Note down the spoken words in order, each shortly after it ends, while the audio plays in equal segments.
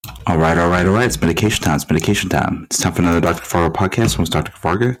All right. It's medication time. It's time for another Dr. Kavarga podcast. I'm Dr.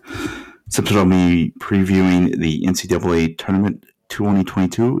 Kavarga. This episode I'll be previewing the NCAA Tournament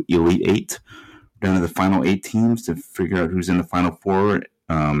 2022 Elite Eight. We're down to the final 8 teams to figure out who's in the Final Four.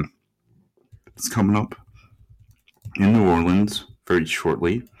 It's coming up in New Orleans very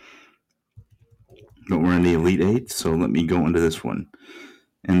shortly. But we're in the Elite Eight, so let me go into this one.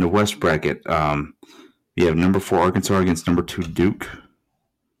 In the West bracket, we have number 4 Arkansas against number 2 Duke.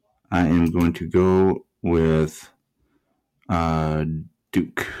 I am going to go with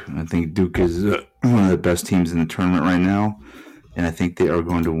Duke. I think Duke is one of the best teams in the tournament right now, and I think they are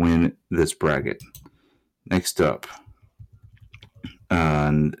going to win this bracket. Next up,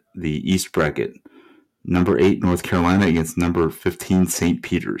 on the East bracket, number 8 North Carolina against number 15 St.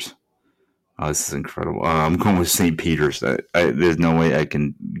 Peter's. Oh, this is incredible. I'm going with St. Peter's. There's no way I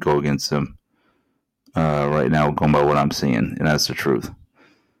can go against them right now, going by what I'm seeing, and that's the truth.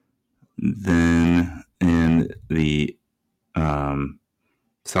 Then in the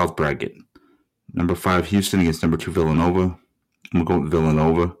South bracket, number 5 Houston against number 2 Villanova. I'm going to go with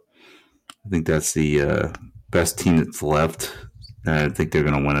Villanova. I think that's the best team that's left. I think they're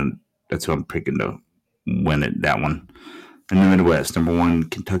going to win it. That's who I'm picking to win it, that one. In the Midwest, number 1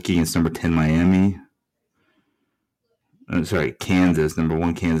 Kentucky against number 10 Miami. Kansas. Number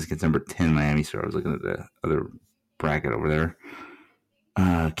 1 Kansas against number 10 Miami. So I was looking at the other bracket over there.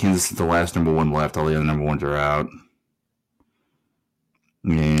 Kansas is the last number 1 left. All the other number 1s are out.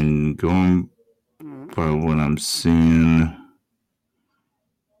 And going by what I'm seeing,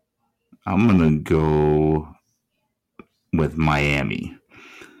 I'm going to go with Miami.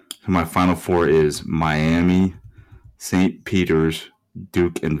 So my Final Four is Miami, St. Peter's,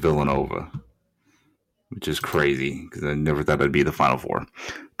 Duke, and Villanova, which is crazy because I never thought I'd be the Final Four.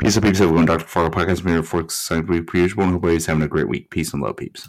 Peace out, peeps. Everyone, Dr. Kavarga podcast. I'm here for excited per usual. And hope everybody's having a great week. Peace and love, peeps.